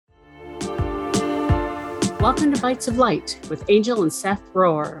Welcome to Bites of Light with Angel and Seth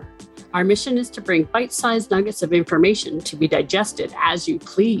Rohr. Our mission is to bring bite-sized nuggets of information to be digested as you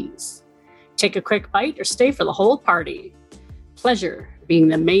please. Take a quick bite or stay for the whole party. Pleasure being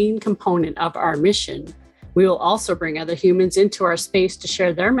the main component of our mission, we will also bring other humans into our space to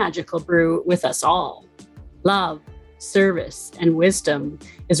share their magical brew with us all. Love, service, and wisdom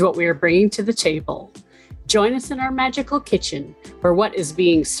is what we are bringing to the table. Join us in our magical kitchen, where what is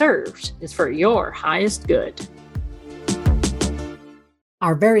being served is for your highest good.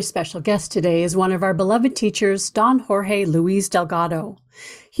 Our very special guest today is one of our beloved teachers, Don Jorge Luis Delgado.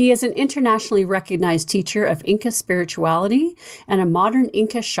 He is an internationally recognized teacher of Inca spirituality and a modern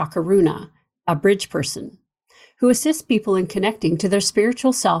Inca chakaruna, a bridge person, who assists people in connecting to their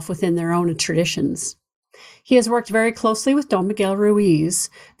spiritual self within their own traditions. He has worked very closely with Don Miguel Ruiz,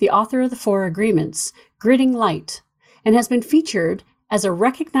 the author of the Four Agreements, Gridding Light, and has been featured as a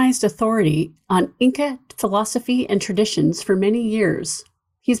recognized authority on Inca philosophy and traditions for many years.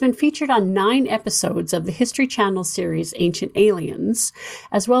 He's been featured on 9 episodes of the History Channel series Ancient Aliens,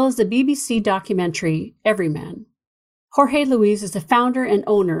 as well as the BBC documentary Everyman. Jorge Luis is the founder and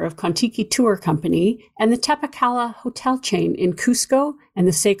owner of Contiki Tour Company and the Tepecala hotel chain in Cusco and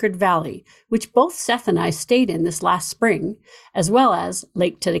the Sacred Valley, which both Seth and I stayed in this last spring, as well as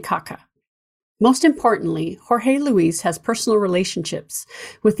Lake Titicaca. Most importantly, Jorge Luis has personal relationships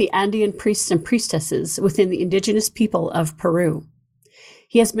with the Andean priests and priestesses within the indigenous people of Peru.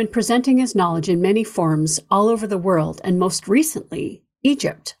 He has been presenting his knowledge in many forms all over the world, and most recently,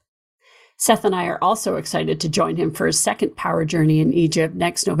 Egypt. Seth and I are also excited to join him for his second power journey in Egypt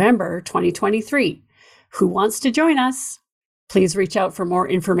next November 2023. Who wants to join us? Please reach out for more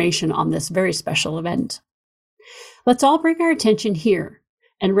information on this very special event. Let's all bring our attention here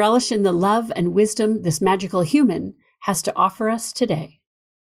and relish in the love and wisdom this magical human has to offer us today.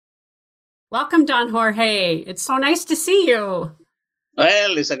 Welcome, Don Jorge. It's so nice to see you.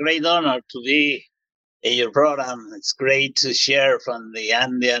 Well, it's a great honor to be in your program. It's great to share from the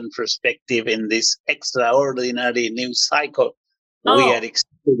Andean perspective in this extraordinary news cycle we are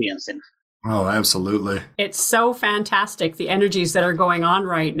experiencing. Oh, absolutely. It's so fantastic, the energies that are going on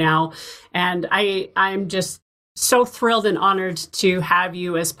right now. And I'm just so thrilled and honored to have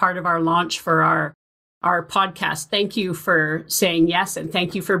you as part of our launch for our podcast. Thank you for saying yes, and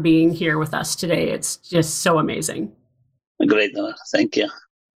thank you for being here with us today. It's just so amazing. Great honor. Thank you.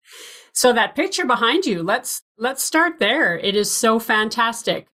 So that picture behind you, let's start there. It is so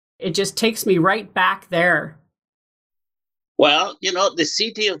fantastic. It just takes me right back there. Well, the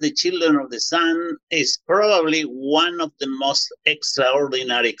city of the children of the sun is probably one of the most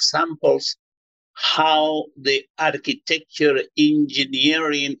extraordinary examples how the architecture,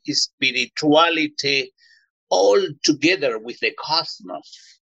 engineering, spirituality, all together with the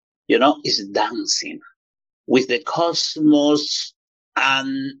cosmos, is dancing with the cosmos,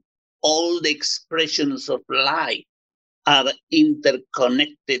 and all the expressions of life are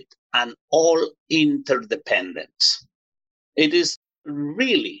interconnected and all interdependent. It is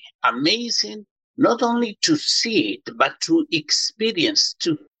really amazing not only to see it, but to experience,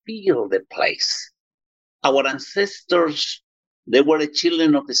 to feel the place. Our ancestors, they were the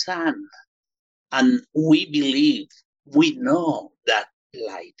children of the sun, and we know that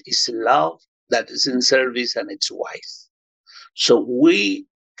light is love, that is in service, and it's wise. So we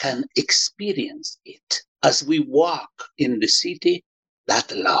can experience it as we walk in the city,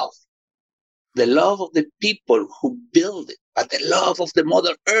 that love. The love of the people who build it, but the love of the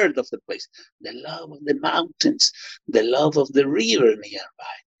Mother Earth of the place, the love of the mountains, the love of the river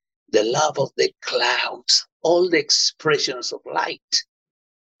nearby, the love of the clouds, all the expressions of light.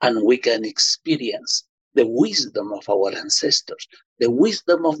 And we can experience the wisdom of our ancestors, the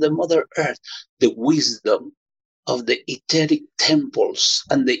wisdom of the Mother Earth, the wisdom of the etheric temples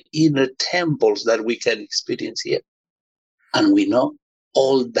and the inner temples that we can experience here. And we know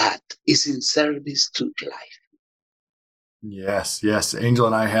all that is in service to life. Yes. Angel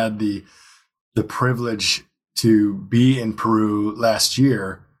and I had the privilege to be in Peru last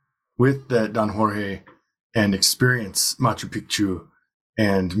year with Don Jorge and experience Machu Picchu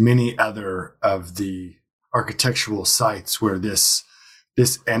and many other of the architectural sites where this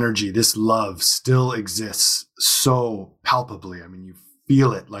energy, this love still exists so palpably. I mean, you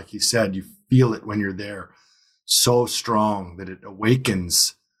feel it, like you said, you feel it when you're there, so strong that it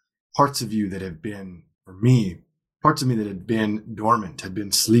awakens parts of you that have been, for me, parts of me that had been dormant, had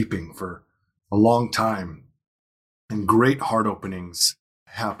been sleeping for a long time. And great heart openings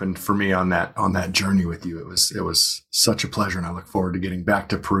happened for me on that journey with you. It was such a pleasure, and I look forward to getting back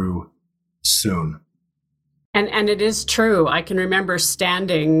to Peru soon. And it is true. I can remember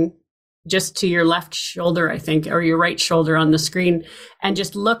standing just to your left shoulder, I think, or your right shoulder on the screen, and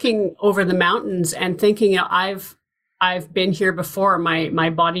just looking over the mountains and thinking, I've been here before. My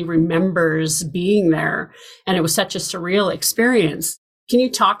body remembers being there, and it was such a surreal experience. Can you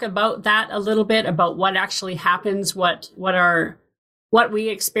talk about that a little bit, about what actually happens, what we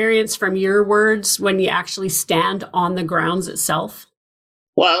experience from your words when you actually stand on the grounds itself?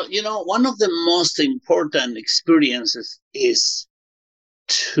 Well, one of the most important experiences is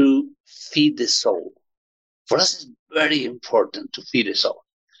to feed the soul. For us, it's very important to feed the soul.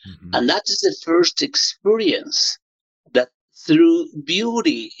 Mm-hmm. And that is the first experience that through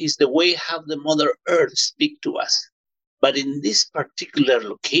beauty is the way how the Mother Earth speaks to us. But in this particular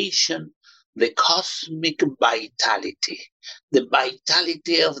location, the cosmic vitality, the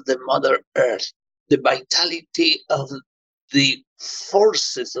vitality of the Mother Earth, the vitality of the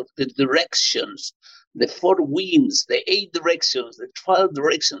forces of the directions, the 4 winds, the 8 directions, the 12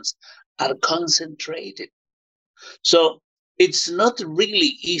 directions are concentrated. So it's not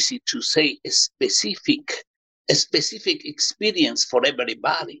really easy to say a specific experience for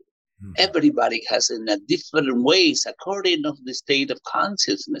everybody. Mm-hmm. Everybody has in a different ways according of the state of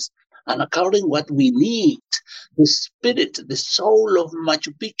consciousness and according what we need. The spirit, the soul of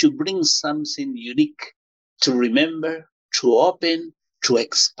Machu Picchu brings something unique to remember, to open, to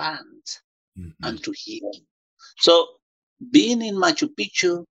expand, mm-hmm. and to heal. So being in Machu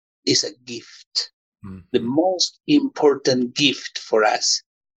Picchu is a gift, mm-hmm. the most important gift for us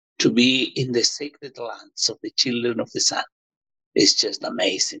to be in the sacred lands of the children of the sun. It's just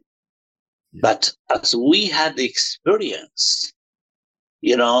amazing. Yeah. But as we had the experience,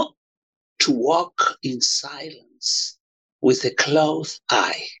 to walk in silence with a closed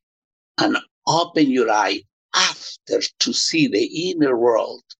eye and open your eye after to see the inner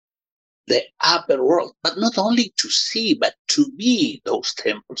world, the upper world, but not only to see, but to be those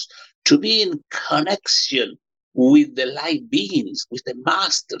temples, to be in connection with the light beings, with the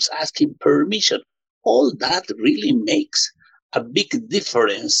masters, asking permission. All that really makes a big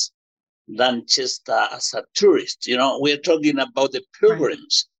difference than just as a tourist. We're talking about the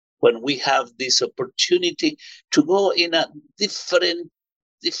pilgrims, right, when we have this opportunity to go in a different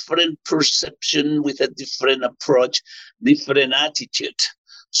perception, with a different approach, different attitude.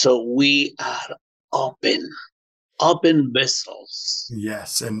 So we are open vessels.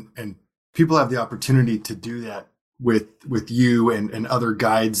 Yes, and people have the opportunity to do that with you and other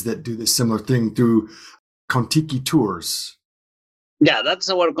guides that do this similar thing through Kontiki Tours. Yeah, that's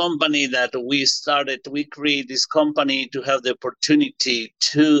our company that we started. We create this company to have the opportunity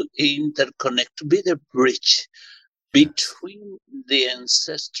to interconnect, to be the bridge between the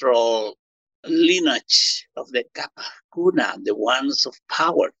ancestral lineage of the Kapakuna, the ones of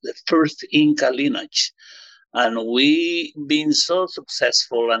power, the first Inca lineage. And we've been so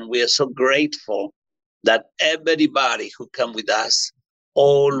successful, and we are so grateful that everybody who come with us,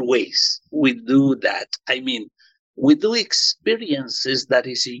 always we do that. I mean, we do experiences that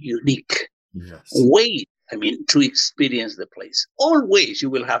is a unique way, to experience the place. Always you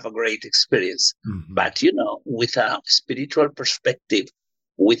will have a great experience, mm-hmm. but, with a spiritual perspective,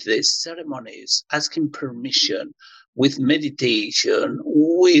 with the ceremonies, asking permission, with meditation,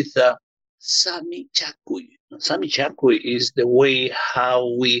 with Sami Chakui. Sami Chakui is the way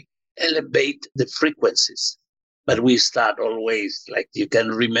how we elevate the frequencies. But we start always, like you can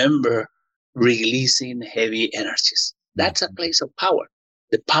remember, releasing heavy energies. That's a place of power.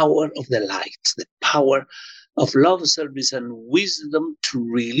 The power of the light, the power of love, service, and wisdom to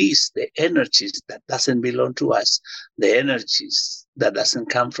release the energies that doesn't belong to us, the energies that doesn't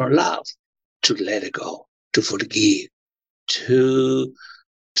come from love, to let it go, to forgive, to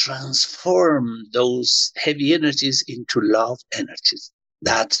transform those heavy energies into love energies.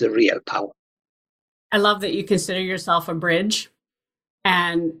 That's the real power. I love that you consider yourself a bridge.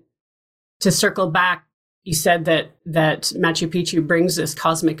 And to circle back, you said that Machu Picchu brings this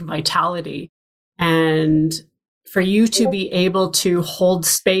cosmic vitality. And for you to be able to hold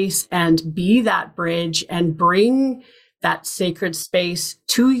space and be that bridge and bring that sacred space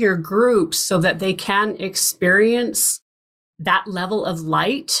to your groups so that they can experience that level of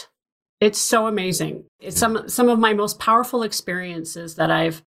light, it's so amazing. It's some of my most powerful experiences that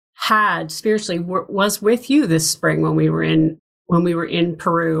I've had spiritually was with you this spring when we were in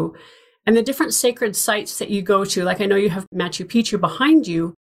Peru, and the different sacred sites that you go to. Like, I know you have Machu Picchu behind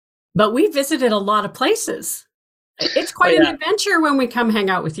you, but we visited a lot of places. It's quite an adventure when we come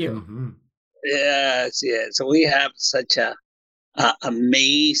hang out with you. Mm-hmm. Yes. So we have such a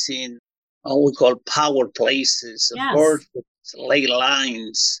amazing, what we call power places, yes. Ley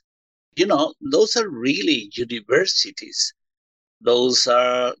lines. Those are really universities. Those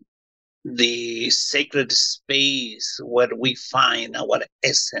are the sacred space where we find our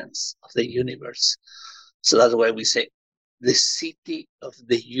essence of the universe. So that's why we say the city of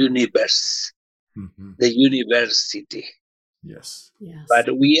the universe, the university. Yes. Yes.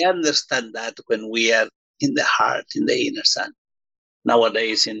 But we understand that when we are in the heart, in the inner sun.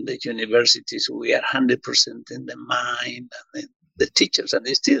 Nowadays, in the universities, we are 100% in the mind, and the teachers and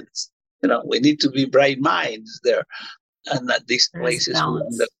the students. We need to be bright minds there. And at these places, we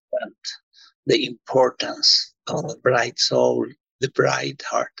understand the importance of the bright soul, the bright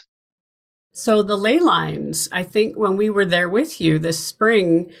heart. So the ley lines, I think when we were there with you this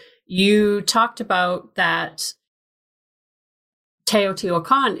spring, you talked about that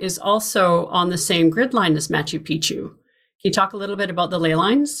Teotihuacan is also on the same grid line as Machu Picchu. Can you talk a little bit about the ley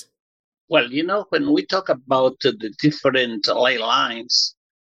lines? Well, when we talk about the different ley lines,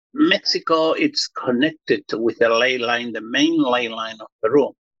 Mexico is connected with the ley line, the main ley line of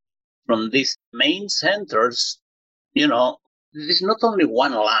Peru. From these main centers, there's not only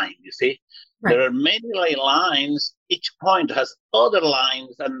one line, you see. Right. There are many ley lines. Each point has other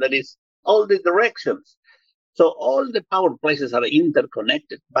lines, and there is all the directions. So all the power places are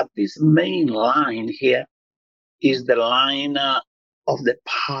interconnected. But this main line here is the line of the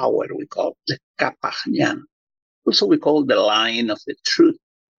power, we call the Kapahñan. Also, we call the line of the truth.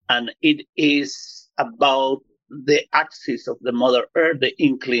 And it is about the axis of the Mother Earth, the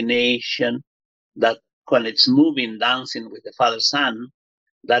inclination that when it's moving, dancing with the Father Sun,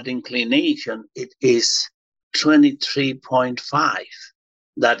 that inclination, it is 23.5.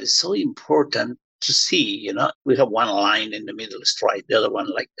 That is so important to see. We have one line in the middle straight, the other one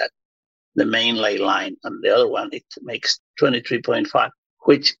like that, the main ley line, and the other one, it makes 23.5,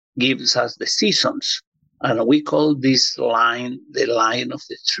 which gives us the seasons. And we call this line the line of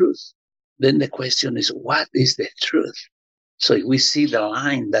the truth. Then the question is, what is the truth? So if we see the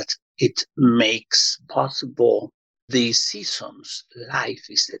line that it makes possible the seasons, life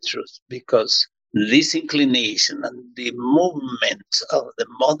is the truth, because this inclination and the movement of the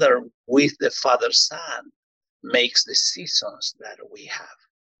mother with the Father Sun makes the seasons that we have.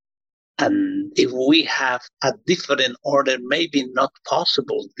 And if we have a different order, maybe not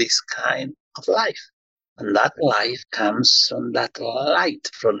possible this kind of life. And that life comes from that light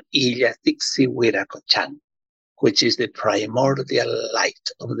from Illa Tixi-Huiracochán, which is the primordial light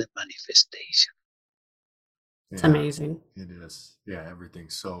of the manifestation. It's amazing. It is. Yeah,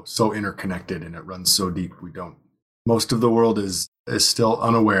 everything's so interconnected, and it runs so deep. Most of the world is still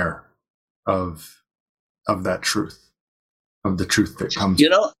unaware of that truth, of the truth that comes.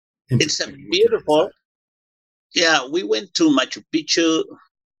 It's a beautiful. Yeah, we went to Machu Picchu.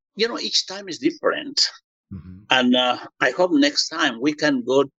 Each time is different. Mm-hmm. And I hope next time we can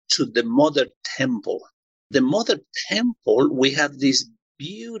go to the Mother Temple. The Mother Temple, we have this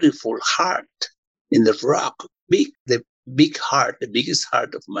beautiful heart in the rock, the big heart, the biggest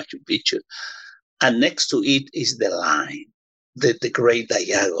heart of Machu Picchu. And next to it is the line, the great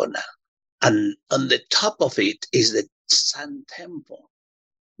diagonal. And on the top of it is the Sun Temple,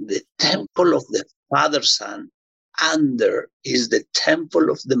 the temple of the Father Sun. Under is the temple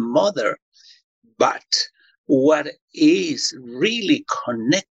of the Mother. But what is really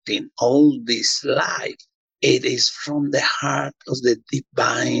connecting all this life, it is from the heart of the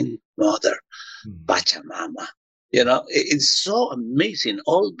Divine Mother, Pachamama. It's so amazing,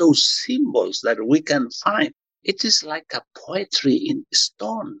 all those symbols that we can find. It is like a poetry in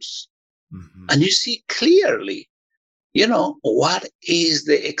stones. Mm-hmm. And you see clearly, what is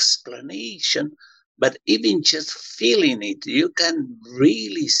the explanation. But even just feeling it, you can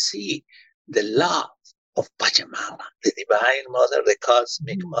really see the love of Pachamama, the Divine Mother, the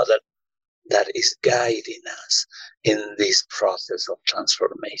Cosmic Mother, that is guiding us in this process of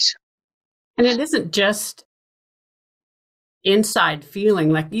transformation. And it isn't just inside feeling,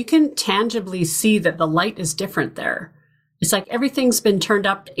 like you can tangibly see that the light is different there. It's like everything's been turned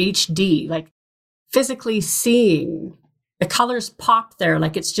up to HD, like physically seeing the colors pop there,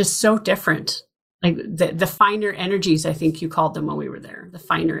 like it's just so different. Like the finer energies, I think you called them when we were there, the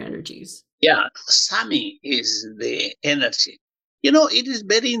finer energies. Yeah, Sami is the energy. It is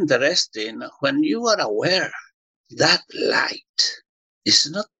very interesting when you are aware that light is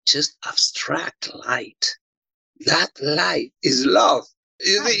not just abstract light. That light is love.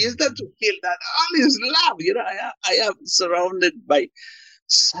 You start to feel that all is love. I am surrounded by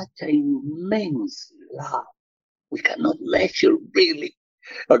such immense love. We cannot measure really,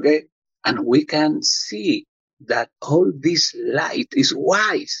 okay? And we can see that all this light is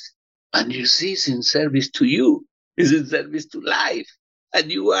wise. And you see it's in service to you. It's in service to life.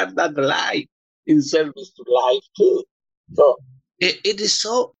 And you are that light in service to life too. So it is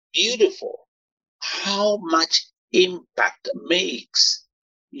so beautiful how much impact makes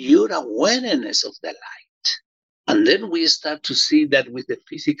your awareness of the light. And then we start to see that with the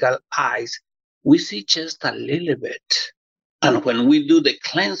physical eyes, we see just a little bit. And when we do the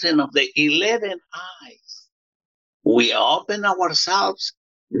cleansing of the 11 eyes, we open ourselves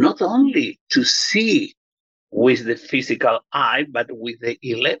not only to see with the physical eye, but with the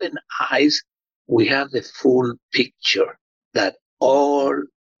 11 eyes, we have the full picture that all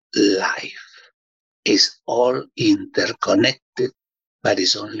life is all interconnected, but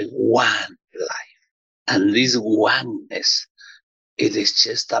it's only one life. And this oneness, it is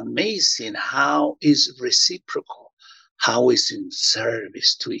just amazing how it's reciprocal, how it's in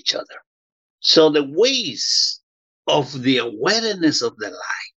service to each other. So the ways of the awareness of the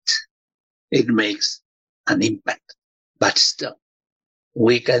light, it makes an impact. But still,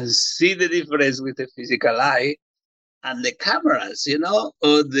 we can see the difference with the physical eye and the cameras, the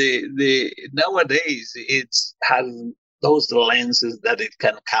nowadays it has those lenses that it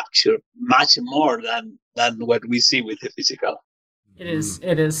can capture much more than what we see with the physical. It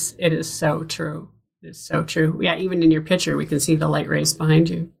is so true. It's so true. Yeah, even in your picture, we can see the light rays behind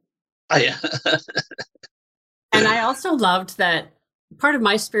you. Oh, yeah. And I also loved that part of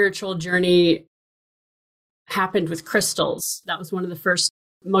my spiritual journey happened with crystals. That was one of the first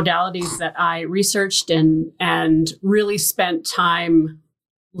modalities that I researched and really spent time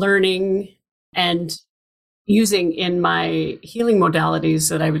learning and using in my healing modalities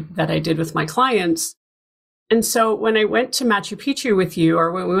that I did with my clients. And so when I went to Machu Picchu with you,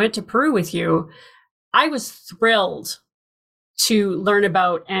 or when we went to Peru with you, I was thrilled to learn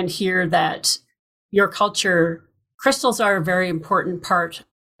about and hear that your culture, crystals are a very important part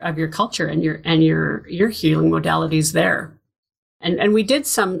of your culture and your healing modalities there. And we did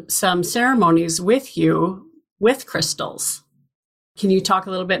some ceremonies with you with crystals. Can you talk a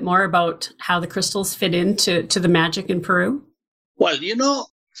little bit more about how the crystals fit into the magic in Peru? Well,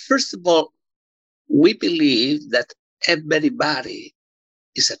 first of all, we believe that everybody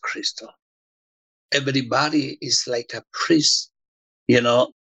is a crystal. Everybody is like a priest.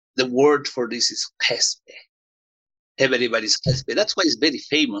 The word for this is Kespe. Everybody's Kespe. That's why it's very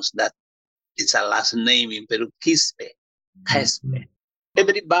famous that it's a last name in Peru, Quispe, Kespe.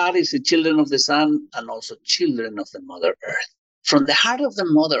 Everybody is the children of the sun and also children of the Mother Earth. From the heart of the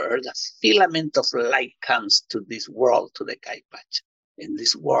Mother Earth, a filament of light comes to this world, to the Caipacha. In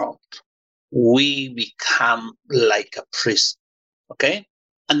this world, we become like a priest, okay?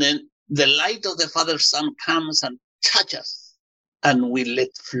 And then the light of the Father Sun comes and touches, and we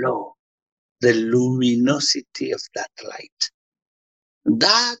let flow the luminosity of that light.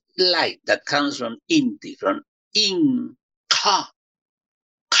 That light that comes from Inti, from Inka,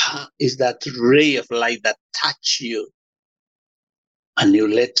 Ka is that ray of light that touch you, and you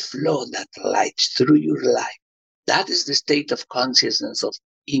let flow that light through your life. That is the state of consciousness of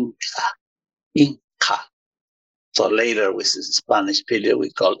Inca. Inca. So later with the Spanish period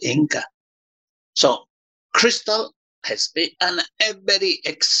we call Inca. So crystal has been an every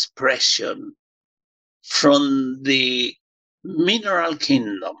expression from the mineral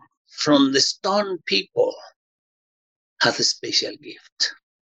kingdom, from the stone people, has a special gift.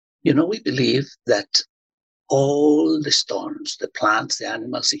 We believe that all the stones, the plants, the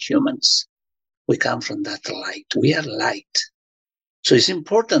animals, the humans, we come from that light. We are light. So it's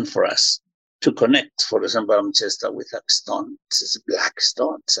important for us to connect, for example, I'm just with a stone. It's a black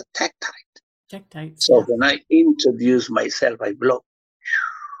stone. It's a tektite. Tektite. So when I introduce myself, I blow.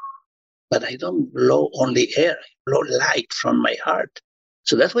 But I don't blow only air. I blow light from my heart.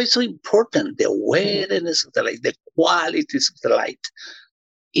 So that's why it's so important, the awareness of the light, the qualities of the light.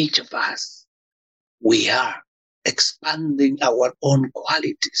 Each of us, we are expanding our own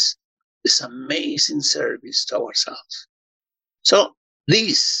qualities. This amazing service to ourselves. So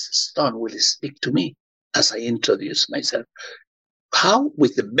this stone will speak to me as I introduce myself. How?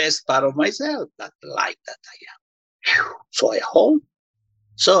 With the best part of myself, that light that I am. So I hold.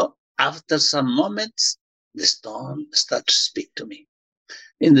 So after some moments, the stone starts to speak to me.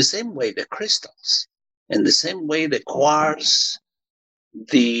 In the same way, the crystals, in the same way, the quartz,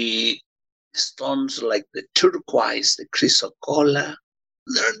 the stones like the turquoise, the chrysocolla,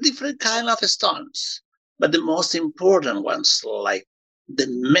 there are different kinds of stones, but the most important ones, like the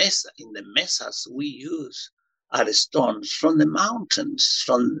mesa, in the mesas we use, are stones from the mountains,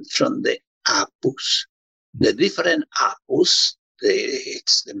 from the apus, the different apus.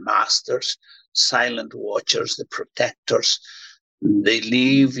 It's the masters, silent watchers, the protectors. They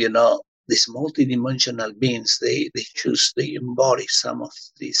live, these multidimensional beings. They choose, they embody some of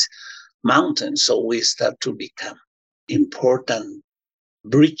these mountains. So we start to become important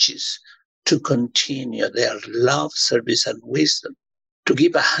bridges to continue their love, service, and wisdom, to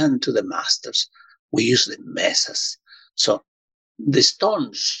give a hand to the masters. We use the mesas. So the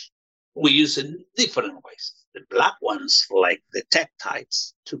stones, we use in different ways. The black ones, like the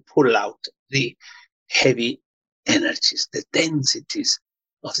tektites, to pull out the heavy energies, the densities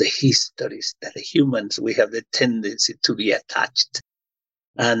of the histories that the humans, we have the tendency to be attached.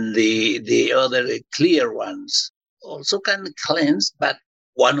 And the other clear ones also can cleanse, but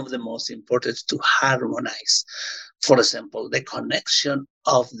one of the most important is to harmonize. For example, the connection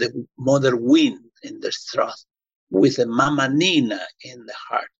of the mother wind in the throat with the mama nina in the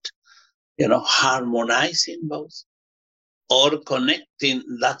heart, harmonizing both, or connecting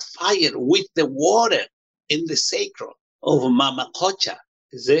that fire with the water in the sacral of mama kocha.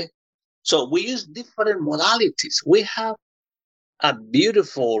 So we use different modalities. We have a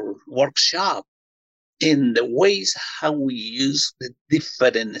beautiful workshop in the ways how we use the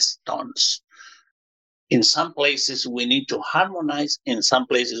different stones. In some places, we need to harmonize. In some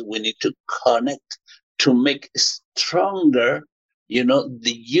places, we need to connect to make stronger,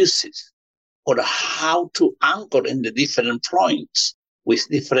 the uses, or how to anchor in the different points with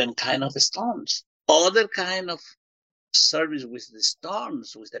different kind of stones. Other kind of service with the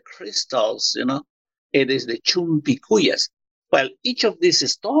stones, with the crystals, it is the chumpicuyas. Well, each of these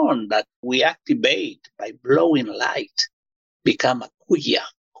stones that we activate by blowing light become a kuya.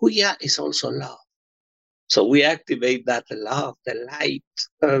 Kuya is also love. So we activate that love, the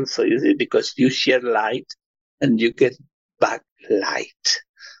light. So you see, because you share light and you get back light.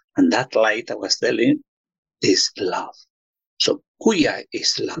 And that light I was telling is love. So kuya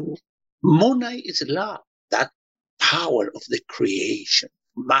is love. Munai is love, that power of the creation,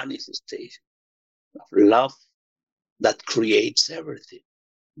 manifestation of love that creates everything.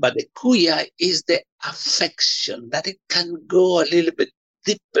 But the kuya is the affection, that it can go a little bit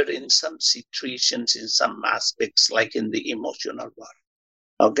deeper in some situations, in some aspects, like in the emotional body.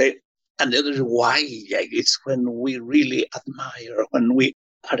 Okay? And the other is why, it's when we really admire, when we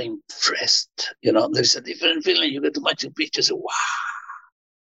are impressed. There's a different feeling. You get to Machu Picchu, say, wow.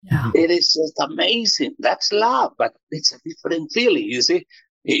 Yeah. It is just amazing. That's love, but it's a different feeling. You see,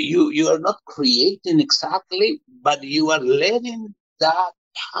 you are not creating exactly, but you are letting that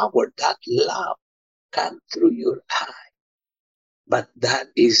power, that love come through your eye. But that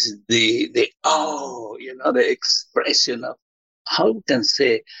is the expression of how you can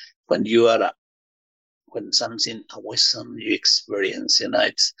say when you are when something awesome you experience,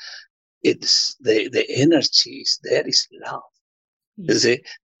 it's the energy is there, is love. You see.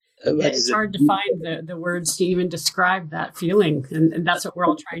 It's hard to find the words to even describe that feeling. And that's what we're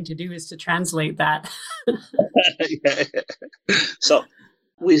all trying to do, is to translate that. Yeah. So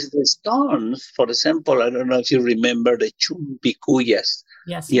with the stones, for example, I don't know if you remember the chumpicuyas.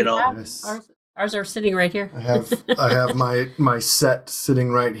 Yes, Yes. Ours are sitting right here. I have my set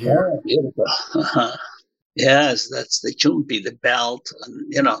sitting right here. Oh, beautiful. Yes, that's the chumpi, the belt,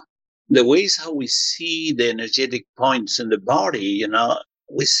 and the ways how we see the energetic points in the body,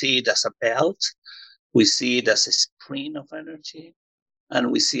 we see it as a belt, we see it as a spring of energy, and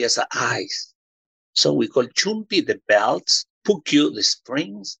we see it as eyes. So we call chumpi the belts, pukyu the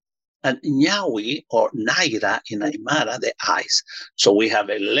springs, and Nyawi or Naira in Aymara the eyes. So we have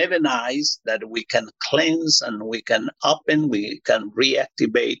 11 eyes that we can cleanse and we can open, we can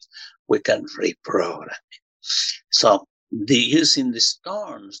reactivate, we can reprogram. So using the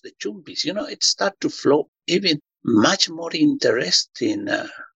stones, the chumpis, it starts to flow even much more interesting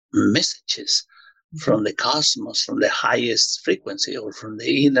messages from the cosmos, from the highest frequency, or from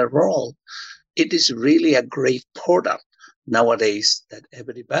the inner world. It is really a great portal nowadays that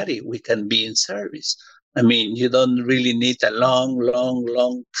everybody, we can be in service. I mean, you don't really need a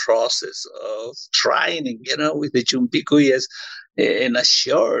long process of training, with the chumpicuyas. In a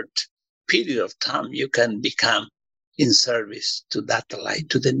short period of time, you can become in service to that light,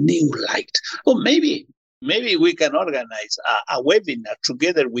 to the new light. Or maybe we can organize a webinar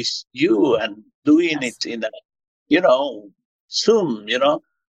together with you and doing it in a, Zoom,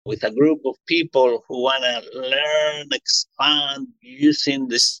 with a group of people who want to learn, expand, using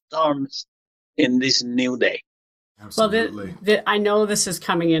the stones in this new day. Absolutely. Well, I know this is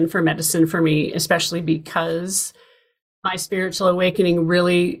coming in for medicine for me, especially because my spiritual awakening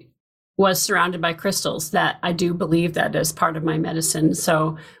really was surrounded by crystals, that I do believe that is part of my medicine.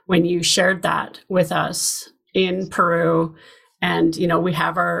 So when you shared that with us in Peru, and, we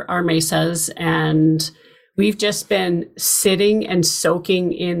have our mesas, and we've just been sitting and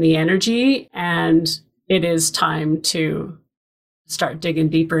soaking in the energy, and it is time to start digging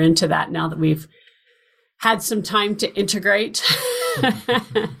deeper into that now that we've had some time to integrate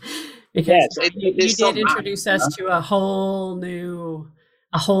Because it you is so did introduce us to a whole new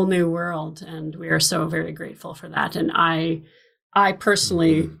world, and we are so very grateful for that. And I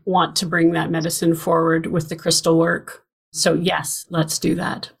personally want to bring that medicine forward with the crystal work. So yes, let's do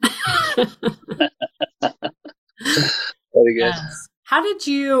that. Very good. Yes. How did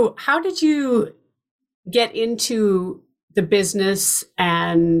you get into the business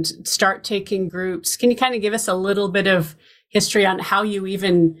and start taking groups? Can you kind of give us a little bit of history on how you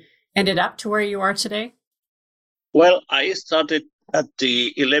even ended up to where you are today? Well, I started at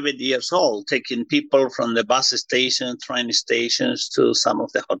the 11 years old, taking people from the bus station, train stations to some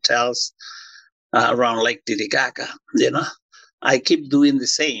of the hotels around Lake Titicaca. I keep doing the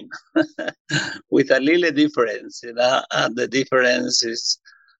same with a little difference. And the difference is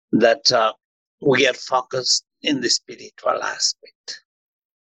that we are focused in the spiritual aspect.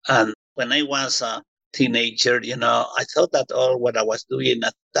 And when I was a teenager, I thought that all what I was doing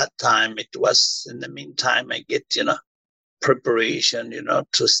at that time, it was in the meantime, I get, preparation,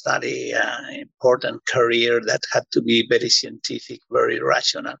 to study an important career that had to be very scientific, very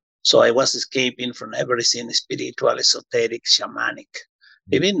rational. So I was escaping from everything spiritual, esoteric, shamanic.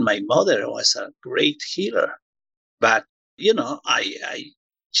 Even my mother was a great healer. But, I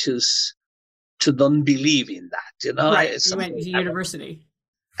choose to don't believe in that, Right. You went to university.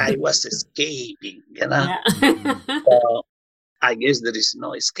 I was escaping, Yeah. So I guess there is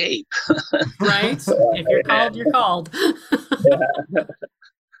no escape. Right. If you're called, you're called.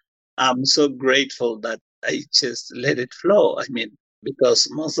 I'm so grateful that I just let it flow. I mean, because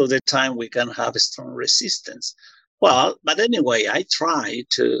most of the time we can have strong resistance. Well, but anyway, I try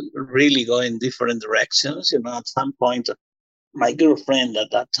to really go in different directions. At some point, my girlfriend at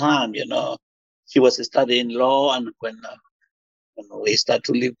that time, she was studying law, and when we started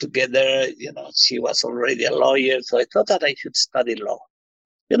to live together, she was already a lawyer. So I thought that I should study law,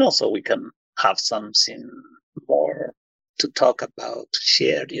 so we can have something more to talk about,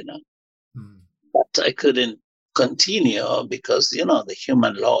 share, But I couldn't continue because, the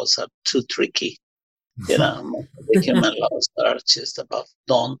human laws are too tricky. The human laws are just about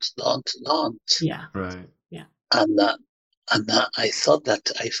don't. Yeah. Right. Yeah. And I thought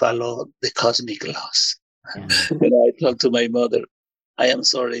that I followed the cosmic laws. Yeah. I told to my mother, I am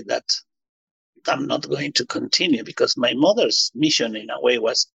sorry that I'm not going to continue, because my mother's mission in a way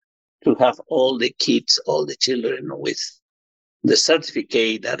was to have all the kids, all the children with the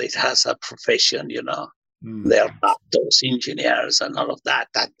certificate that it has a profession, They are doctors, engineers, and all of that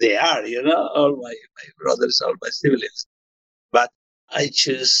they are, all my brothers, all my siblings. But I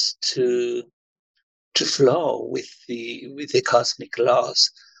choose to flow with the cosmic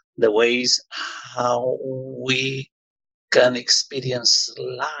laws, the ways how we can experience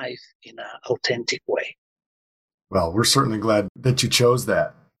life in an authentic way. Well, we're certainly glad that you chose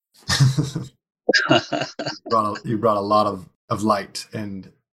that. You brought a lot of light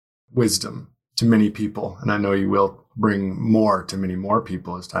and wisdom to many people, and I know you will bring more to many more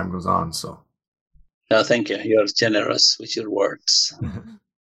people as time goes on. So, thank you. You're generous with your words.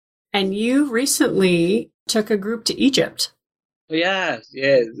 And you recently took a group to Egypt. Yes.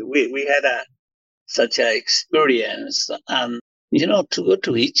 We had such an experience, and to go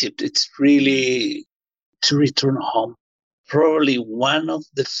to Egypt, it's really to return home. Probably one of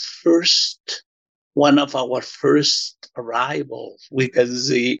our first arrivals, you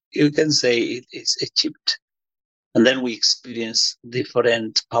can say it is Egypt. And then we experience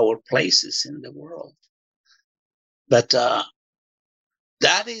different power places in the world. But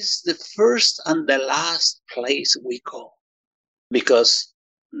that is the first and the last place we go, because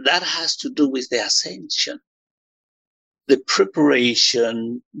that has to do with the ascension, the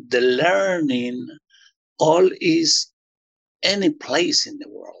preparation, the learning, all is any place in the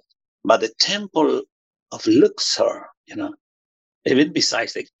world. But the temple of Luxor, even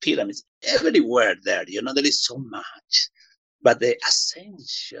besides the pyramids, everywhere there, there is so much. But the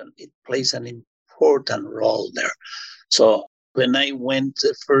ascension, it plays an important role there. So when I went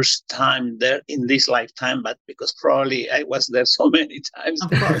the first time there in this lifetime, but because probably I was there so many times,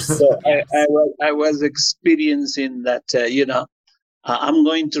 of course, so yes. I was experiencing that, I'm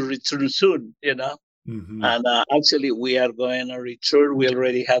going to return soon, Mm-hmm. And actually we are going to return. We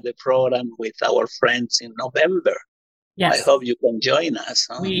already have the program with our friends in November. Yes. I hope you can join us.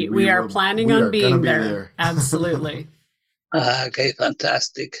 Huh? We are planning on being there. Absolutely. Okay,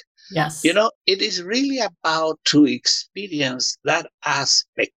 fantastic. Yes. It is really about to experience that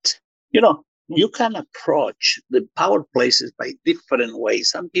aspect. You can approach the power places by different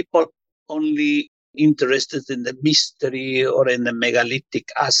ways. Some people only interested in the mystery or in the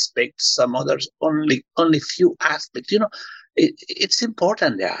megalithic aspects. Some others only few aspects. It's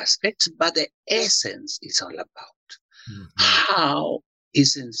important, the aspects, but the essence is all about how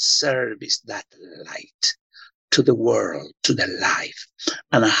is in service that light to the world, to the life,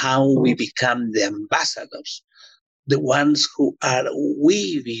 and how we become the ambassadors, the ones who are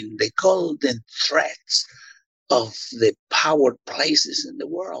weaving the golden threads of the power places in the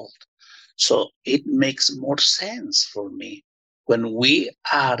world. So it makes more sense for me when we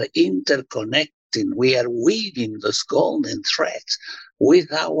are interconnecting, we are weaving those golden threads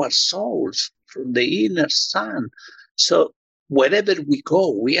with our souls from the inner sun. So wherever we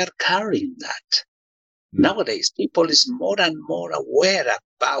go, we are carrying that. Nowadays, people is more and more aware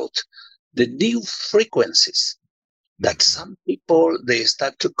about the new frequencies that some people, they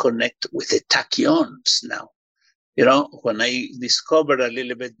start to connect with the tachyons now. You know, when I discovered a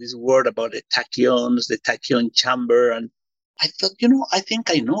little bit this word about the tachyons, the tachyon chamber, and I thought, I think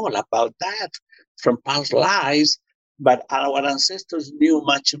I know all about that from past lives, but our ancestors knew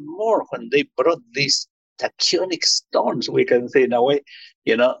much more when they brought these tachyonic stones, we can say in a way,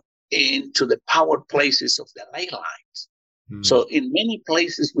 into the power places of the ley lines. So in many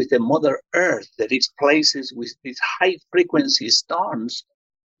places with the Mother Earth, there is places with these high frequency stones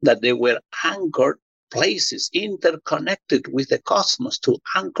that they were anchored places, interconnected with the cosmos to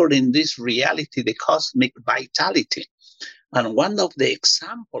anchor in this reality, the cosmic vitality. And one of the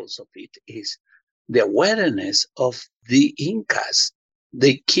examples of it is the awareness of the Incas.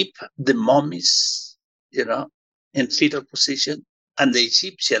 They keep the mummies, in fetal position, and the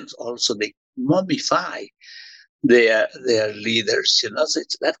Egyptians also, they mummify their leaders, So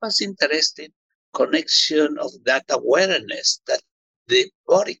that was interesting connection of that awareness that the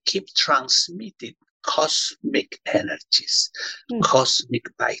body keeps transmitting cosmic energies, cosmic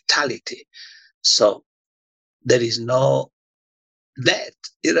vitality. So there is no death,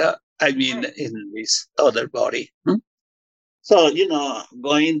 in this other body. So,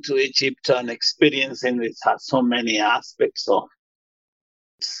 going to Egypt and experiencing it has so many aspects of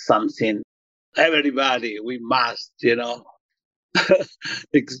something everybody, we must,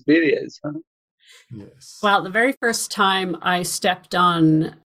 experience. Huh? Yes. Well, the very first time I stepped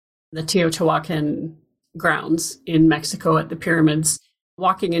on the Teotihuacan grounds in Mexico at the pyramids,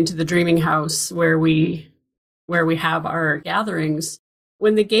 walking into the dreaming house where we have our gatherings,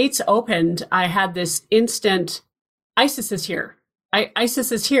 when the gates opened, I had this instant, Isis is here.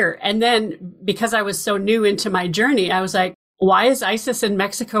 Isis is here. And then because I was so new into my journey, I was like, why is Isis in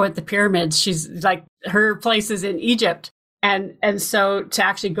Mexico at the pyramids? She's like, her place is in Egypt. And so to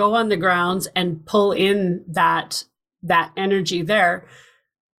actually go on the grounds and pull in that energy there,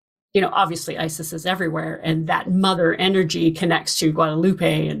 obviously Isis is everywhere, and that mother energy connects to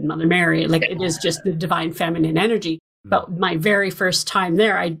Guadalupe and Mother Mary. Like, it is just the divine feminine energy. But my very first time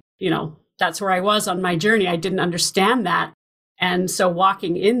there, that's where I was on my journey. I didn't understand that. And so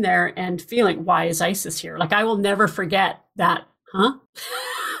walking in there and feeling, why is Isis here? Like, I will never forget that,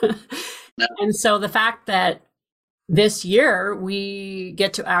 And so the fact that this year we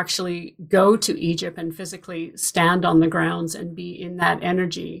get to actually go to Egypt and physically stand on the grounds and be in that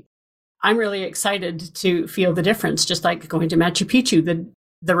energy, I'm really excited to feel the difference. Just like going to Machu Picchu,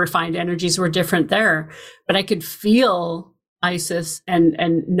 the refined energies were different there, but I could feel Isis and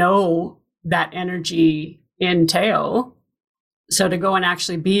know that energy in Teo. So to go and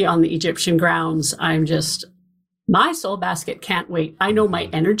actually be on the Egyptian grounds, my soul basket can't wait. I know my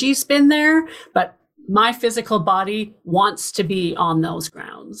energy's been there, but my physical body wants to be on those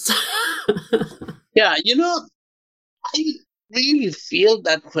grounds. Yeah, I really feel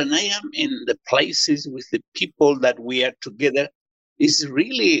that when I am in the places with the people that we are together, it's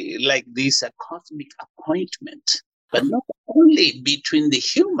really like this a cosmic appointment, but not only between the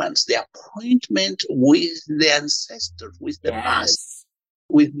humans, the appointment with the ancestors, with the master,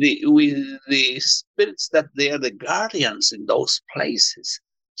 with the spirits that they are the guardians in those places.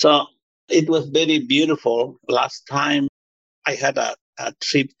 So it was very beautiful. Last time I had a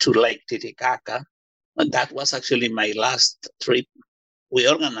trip to Lake Titicaca, and that was actually my last trip. We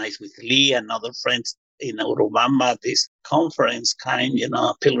organized with Lee and other friends in Urubamba this conference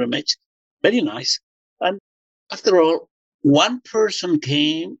pilgrimage. Very nice. And after all, one person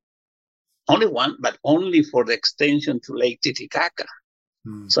came, only one, but only for the extension to Lake Titicaca.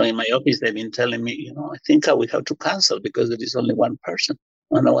 So in my office, they've been telling me, I think I will have to cancel because there is only one person.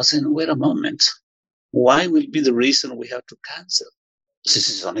 And I was saying, wait a moment, why will be the reason we have to cancel? This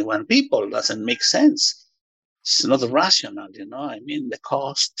is only one people, doesn't make sense. It's not rational, the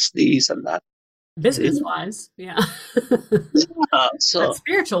costs, this and that. Business-wise, yeah. So, but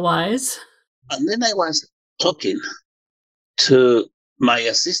spiritual-wise. And then I was talking to my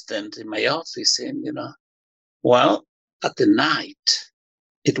assistant in my office saying, well, at the night,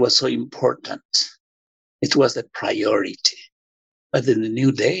 it was so important. It was a priority. But in the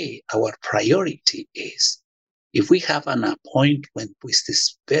new day, our priority is, if we have an appointment with the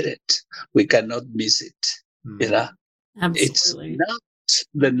Spirit, we cannot miss it. You know, Absolutely. It's not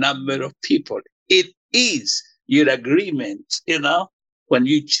the number of people. It is your agreement, when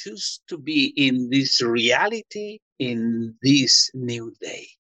you choose to be in this reality, in this new day.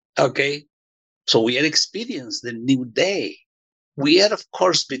 Okay? So we are experiencing the new day. We are, of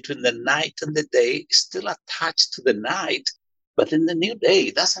course, between the night and the day, still attached to the night, but in the new day,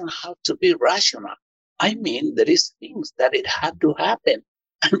 it doesn't have to be rational. I mean, there is things that it had to happen.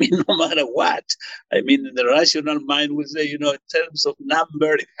 I mean, no matter what. I mean, the rational mind will say, in terms of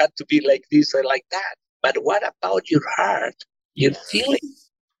number, it had to be like this or like that. But what about your heart, your feeling?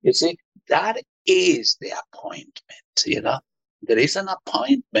 You see, that is the appointment, There is an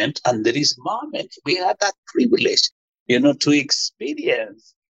appointment and there is moment. We have that privilege, to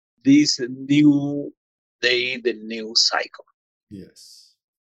experience this new day, the new cycle. Yes.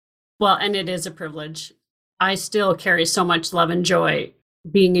 Well, and it is a privilege. I still carry so much love and joy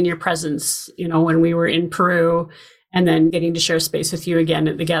being in your presence, when we were in Peru, and then getting to share space with you again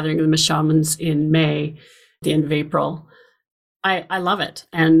at the Gathering of the Shamans in May, at the end of April. I love it.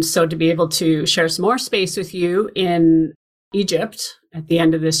 And so to be able to share some more space with you in Egypt at the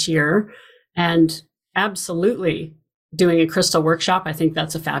end of this year, and absolutely doing a crystal workshop, I think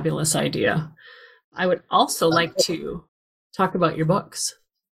that's a fabulous idea. I would also like to talk about your books.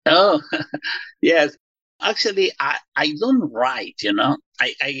 Oh, yes. Actually, I don't write,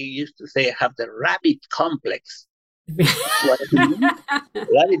 I used to say I have the rabbit complex. What I mean?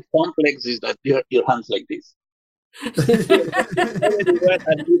 Rabbit complex is that your hands like this. And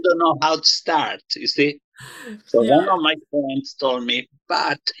you don't know how to start, you see? So one of my friends told me,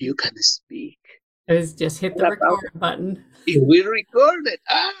 but you can speak. It was just hit the record button. We recorded.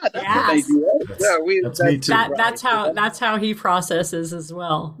 That's yes. an idea. That's me too. That's how he processes as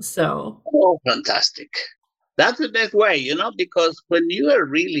well. So fantastic. That's the best way, because when you are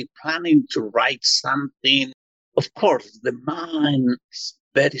really planning to write something, of course, the mind is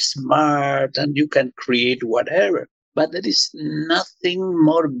very smart and you can create whatever. But there is nothing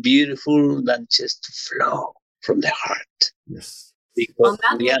more beautiful than just to flow from the heart. Yes. Because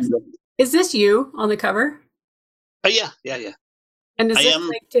is this you on the cover? Oh, yeah. And is this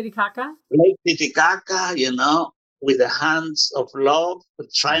Lake Titicaca? Lake Titicaca, with the hands of love, the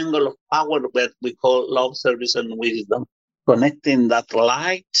triangle of power that we call love, service, and wisdom, connecting that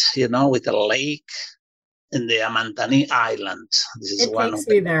light, with a lake in the Amantani Island. This is it takes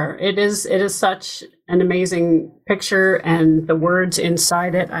me there. It is such an amazing picture, and the words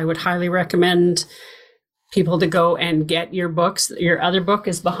inside it. I would highly recommend people to go and get your books. Your other book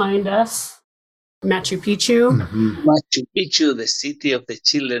is behind us, Machu Picchu. Mm-hmm. Machu Picchu, the city of the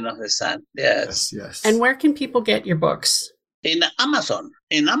children of the sun. Yes. And where can people get your books? In Amazon.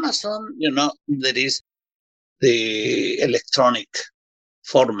 In Amazon, there is the electronic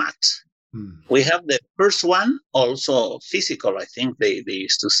format. We have the first one, also physical, I think they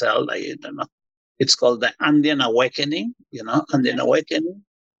used to sell, I don't know. It's called the Andean Awakening, Andean Awakening.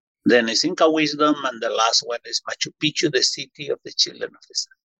 Then it's Inca Wisdom, and the last one is Machu Picchu, the city of the children of the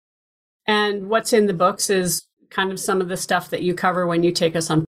sun. And what's in the books is kind of some of the stuff that you cover when you take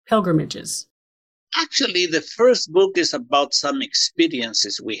us on pilgrimages. Actually, the first book is about some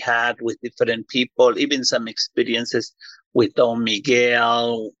experiences we had with different people, even some experiences with Don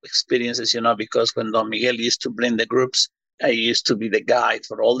Miguel, experiences, because when Don Miguel used to bring the groups, I used to be the guide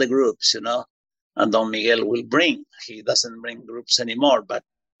for all the groups, and Don Miguel will bring. He doesn't bring groups anymore, but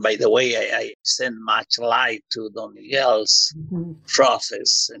by the way, I send much light to Don Miguel's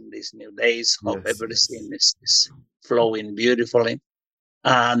process in these new days. Hope everything is flowing beautifully.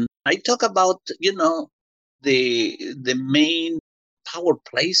 And I talk about, the main power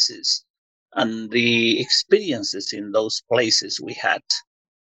places and the experiences in those places we had.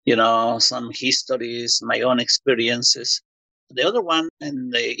 Some histories, my own experiences. The other one,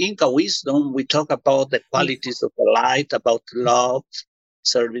 in the Inca Wisdom, we talk about the qualities of the light, about love,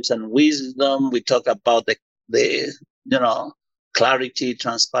 service, and wisdom. We talk about the clarity,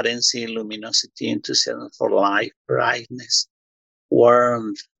 transparency, luminosity, enthusiasm for life, brightness,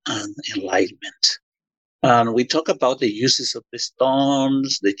 warmth, and enlightenment. And we talk about the uses of the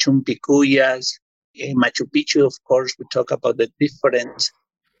stones, the chumpicuyas. In Machu Picchu, of course, we talk about the different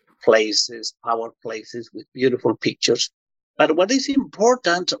places, power places with beautiful pictures. But what is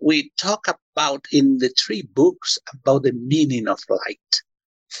important, we talk about in the 3 books about the meaning of light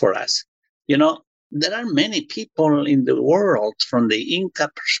for us. There are many people in the world from the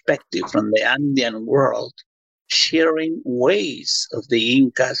Inca perspective, from the Andean world, sharing ways of the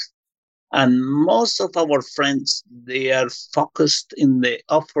Incas. And most of our friends, they are focused in the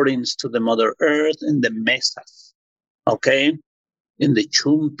offerings to the Mother Earth, in the mesas, okay, in the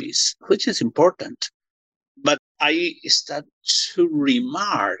chumpis, which is important. But I start to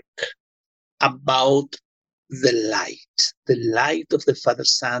remark about the light of the Father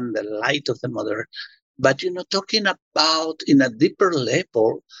Sun, the light of the Mother. But, talking about in a deeper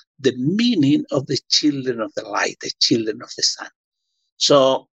level, the meaning of the children of the light, the children of the sun.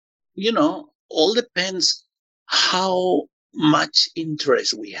 So, all depends how much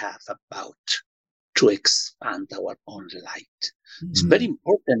interest we have about to expand our own light. Mm-hmm. It's very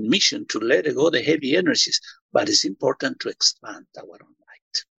important mission to let go the heavy energies, but it's important to expand our own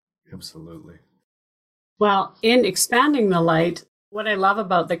light. Absolutely. Well, in expanding the light, what I love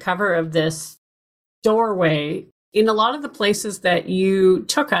about the cover of this doorway, in a lot of the places that you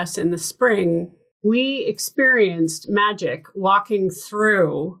took us in the spring, we experienced magic walking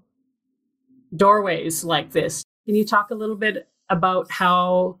through doorways like this. Can you talk a little bit about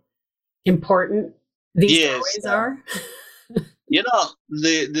how important these doorways are?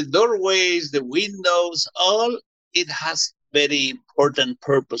 The doorways, the windows, all it has very important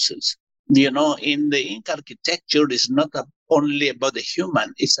purposes. In the Inca architecture, it's not only about the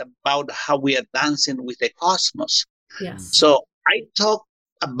human, it's about how we are dancing with the cosmos. Yes. So I talked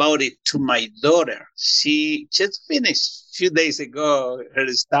about it to my daughter. She just finished a few days ago her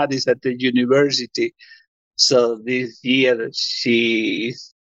studies at the university. So this year she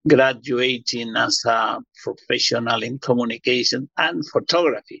is graduating as a professional in communication and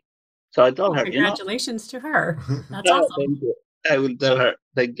photography. So I told her, congratulations to her. That's awesome. Thank you. I will tell her,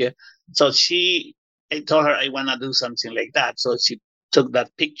 thank you. So I told her I want to do something like that. So she took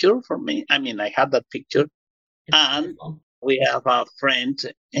that picture for me. I mean, I had that picture. And beautiful. We have a friend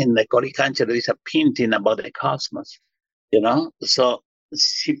in the Coricancha, there is a painting about the cosmos, So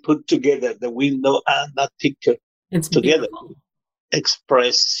she put together the window and that picture together. Beautiful.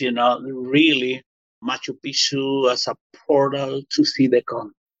 Express, really Machu Picchu as a portal to see the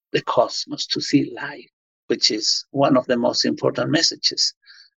cosmos, to see life, which is one of the most important messages.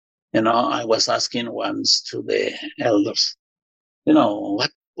 I was asking once to the elders,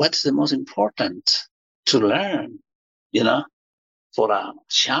 what's the most important to learn, for a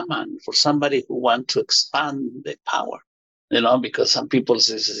shaman, for somebody who wants to expand the power, because some people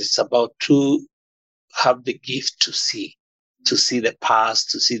say it's about to have the gift to see the past,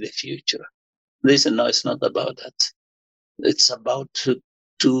 to see the future. Listen, no, it's not about that. It's about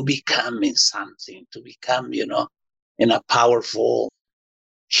to become in something, to become, in a powerful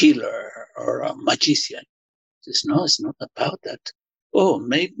healer or a magician. It's not about that. Oh,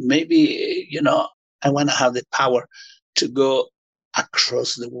 maybe, I want to have the power to go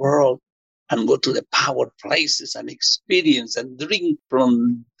across the world and go to the power places and experience and drink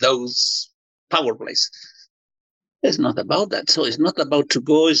from those power places. It's not about that. So it's not about to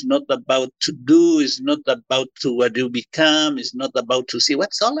go. It's not about to do. It's not about to what you become. It's not about to see.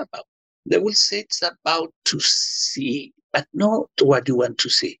 What's all about? They will say it's about to see, but not what you want to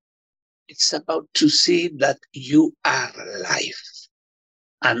see. It's about to see that you are life.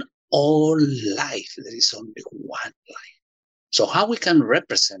 And all life, there is only one life. So how we can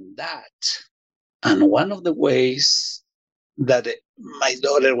represent that? And one of the ways that my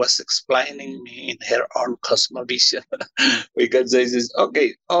daughter was explaining me in her own cosmovision, because this is,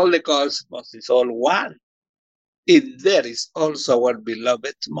 okay, all the cosmos is all one. In there is also our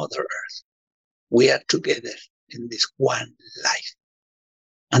beloved Mother Earth. We are together in this one life.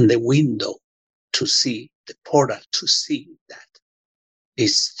 And the window to see, the portal to see that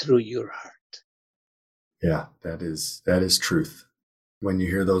is through your heart. Yeah, that is truth. When you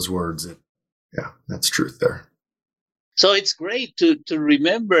hear those words, that's truth there. So it's great to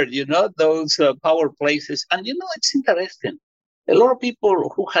remember, those power places. And, it's interesting. A lot of people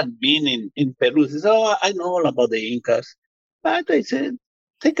who had been in Peru say, oh, I know all about the Incas. But I said,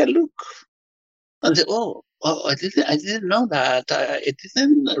 take a look. And say, oh, I didn't know that. It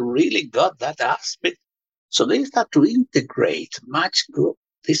didn't really got that aspect. So they start to integrate much good.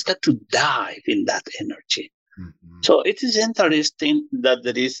 They start to dive in that energy. Mm-hmm. So it is interesting that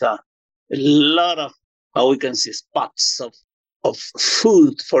there is a lot of, how we can see, spots of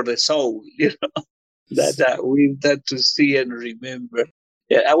food for the soul, that we start to see and remember.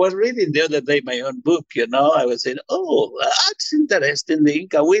 Yeah, I was reading the other day my own book, I was saying, oh, that's interesting, the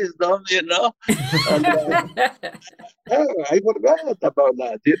Inca wisdom, and, I forgot about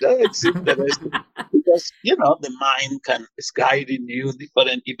that, it's interesting. Because, the mind is guiding you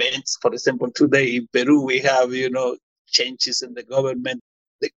different events. For example, today in Peru, we have, changes in the government.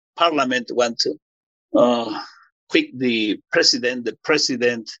 The parliament want to quick the president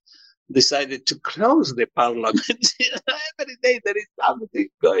decided to close the parliament. Every day there is something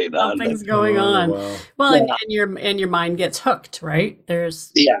going on. Something's going on. Wow. Well, Yeah. and your mind gets hooked, right?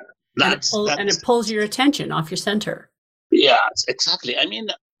 There's Yeah, and it pulls your attention off your center. yeah, exactly. I mean,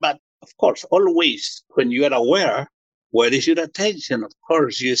 but of course, always when you are aware, where is your attention? Of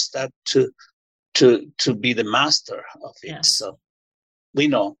course, you start to be the master of it. Yes. So we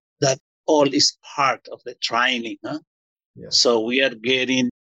know that all is part of the training. Huh? Yes. So we are getting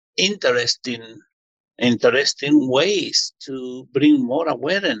interesting ways to bring more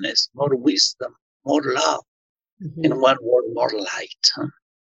awareness, more wisdom, more love, in one word, more light. Huh?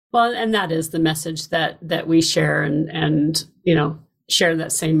 Well, and that is the message that we share, and you know, share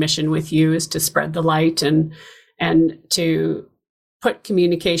that same mission with you, is to spread the light and to put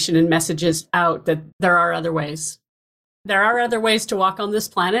communication and messages out that there are other ways. There are other ways to walk on this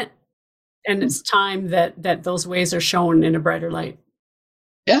planet, and it's time that those ways are shown in a brighter light.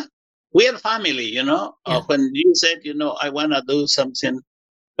 Yeah, we are family, you know. Yeah. When you said, you know, I want to do something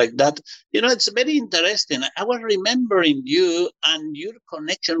like that, you know, it's very interesting. I was remembering you and your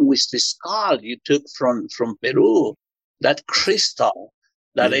connection with the skull you took from Peru, that crystal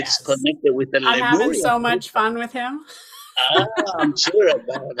that Yes. it's connected with the I'm having Lemuria. so much fun with him. I'm sure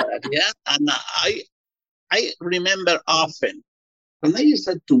about that. Yeah, and I remember often when I used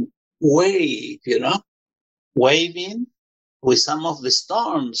to wave, you know, waving with some of the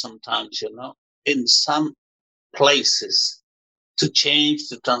storms sometimes, you know, in some places to change,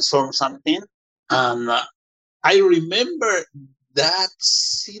 to transform something. And I remember that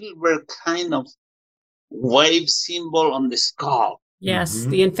silver kind of wave symbol on the skull. Yes,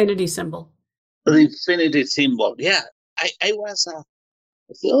 the infinity symbol. The infinity symbol. Yeah, I was,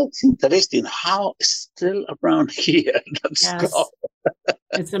 I feel it's interesting how it's still around here. That skull.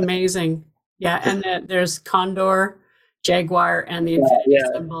 It's amazing. Yeah, and there's condor, jaguar, and the infinity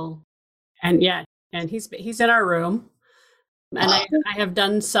symbol. And yeah, and he's in our room. And I have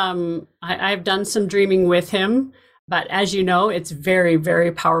done some dreaming with him, but as you know, it's very,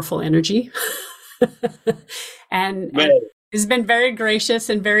 very powerful energy. and he's been very gracious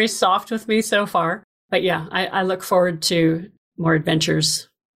and very soft with me so far. But yeah, I look forward to more adventures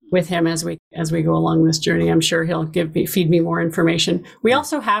with him as we go along this journey. I'm sure he'll feed me more information. We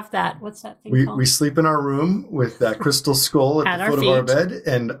also have that. What's that thing called? We sleep in our room with that crystal skull at the foot of our bed,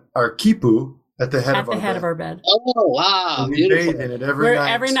 and our kipu at the head of our bed. Oh wow! And we bathe in it every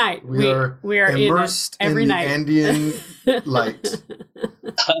night. Every night we are immersed in the Andean light,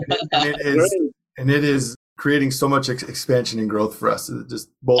 and it is creating so much expansion and growth for us. It's just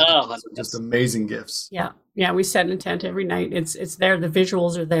both of us are just amazing gifts. Yeah. We set an intent every night. It's there. The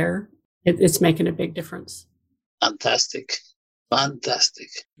visuals are there. It's making a big difference. Fantastic.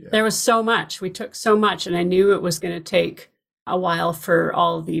 Yeah. There was so much. We took so much, and I knew it was going to take a while for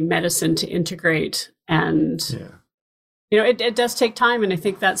all the medicine to integrate. And, you know, it does take time. And I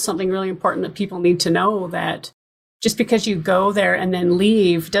think that's something really important that people need to know, that just because you go there and then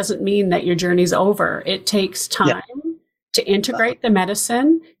leave doesn't mean that your journey's over. It takes time to integrate the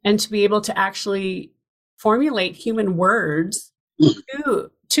medicine and to be able to actually formulate human words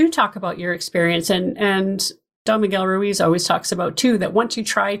to talk about your experience. And Don Miguel Ruiz always talks about too, that once you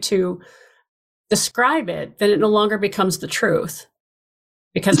try to describe it, then it no longer becomes the truth,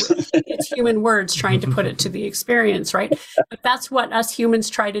 because it's human words trying to put it to the experience, right? But that's what us humans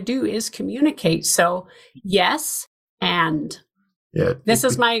try to do, is communicate. So yes, and this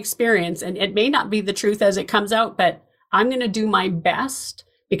is my experience, and it may not be the truth as it comes out, but I'm going to do my best,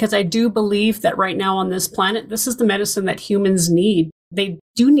 because I do believe that right now on this planet, this is the medicine that humans need. They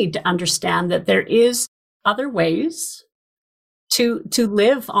do need to understand that there is other ways to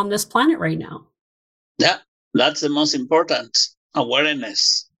live on this planet right now. Yeah, that's the most important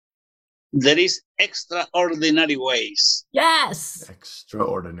awareness. There is extraordinary ways. Yes.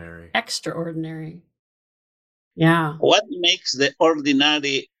 Extraordinary. Yeah. What makes the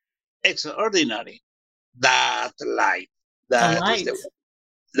ordinary extraordinary? That light. That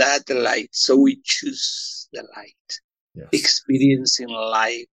light. So we choose the light. Experiencing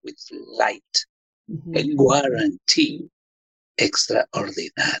life with light. And guarantee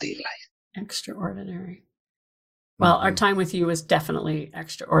extraordinary life. Extraordinary. Well, our time with you was definitely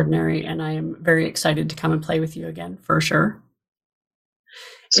extraordinary, and I am very excited to come and play with you again, for sure.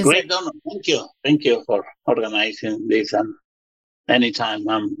 It's great, Donna. Thank you for organizing this, and anytime,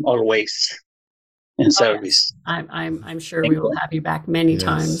 I'm always in service. Yes. I'm sure we will have you back many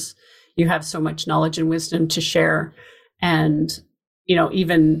times. You have so much knowledge and wisdom to share, and you know,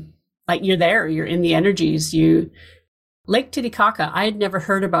 even like you're in the energies. Lake Titicaca, I had never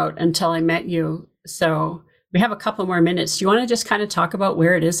heard about until I met you. So We have a couple more minutes. Do you want to just kind of talk about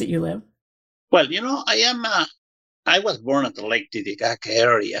where it is that you live? Well, I was born at the Lake Titicaca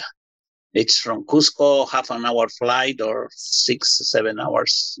area. It's from Cusco, half an hour flight or 6-7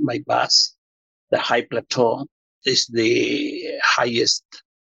 hours by bus. The high plateau is the highest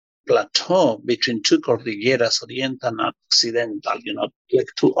plateau between two cordilleras, Oriental and Occidental. Like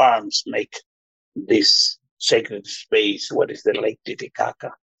two arms make this sacred space, what is the Lake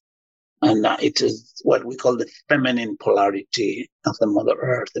Titicaca. And it is what we call the feminine polarity of the Mother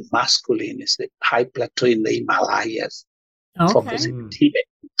Earth. The masculine is the high plateau in the Himalayas, focusing Tibet.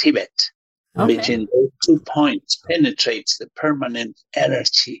 Okay. Between those 2 points penetrates the permanent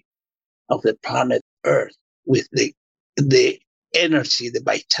energy of the planet Earth with the energy, the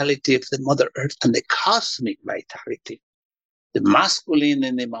vitality of the Mother Earth and the cosmic vitality. The masculine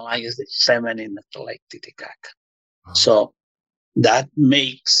in the Himalayas, the feminine of the Lake Titicaca. Wow. So that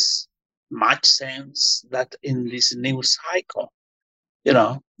makes much sense that in this new cycle,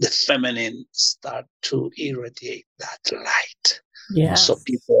 the feminine start to irradiate that light. Yes. So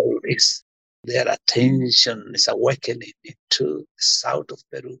their attention is awakening into the south of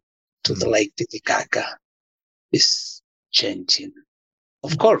Peru, to the Lake Titicaca, is changing.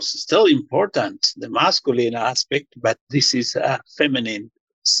 Of course, still important, the masculine aspect, but this is a feminine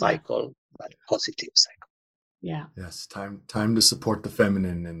cycle, but positive cycle. Yeah. Yes, time to support the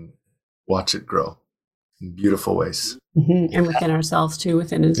feminine and watch it grow in beautiful ways. Mm-hmm. And within ourselves too,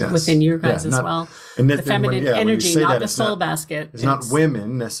 within your guys as well. And the feminine energy, not the soul basket. It's not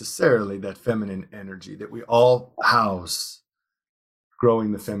women necessarily, that feminine energy that we all house,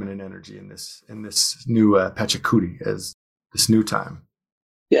 growing the feminine energy in this new Pachacuti as this new time.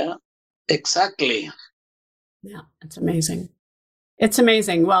 Yeah, exactly. Yeah, it's amazing. It's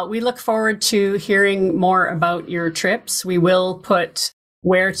amazing. Well, we look forward to hearing more about your trips. We will put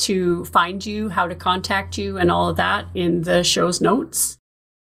where to find you, how to contact you, and all of that in the show's notes.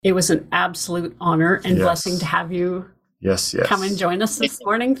 It was an absolute honor and blessing to have you come and join us this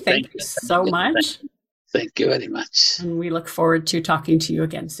morning. Thank you so much. Thank you very much. And we look forward to talking to you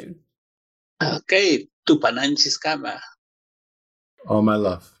again soon. Okay, Tupananchis Kama. All my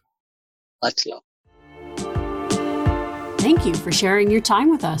love. Much love. Thank you for sharing your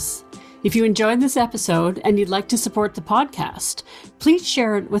time with us. If you enjoyed this episode and you'd like to support the podcast, please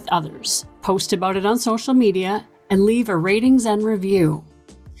share it with others, post about it on social media, and leave a ratings and review.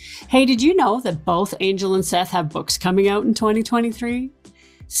 Hey, did you know that both Angel and Seth have books coming out in 2023?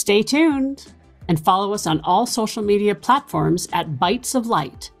 Stay tuned and follow us on all social media platforms at Bites of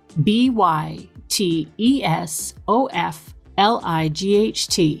Light,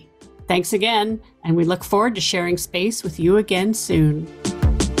 BYTESOFLIGHT. Thanks again, and we look forward to sharing space with you again soon.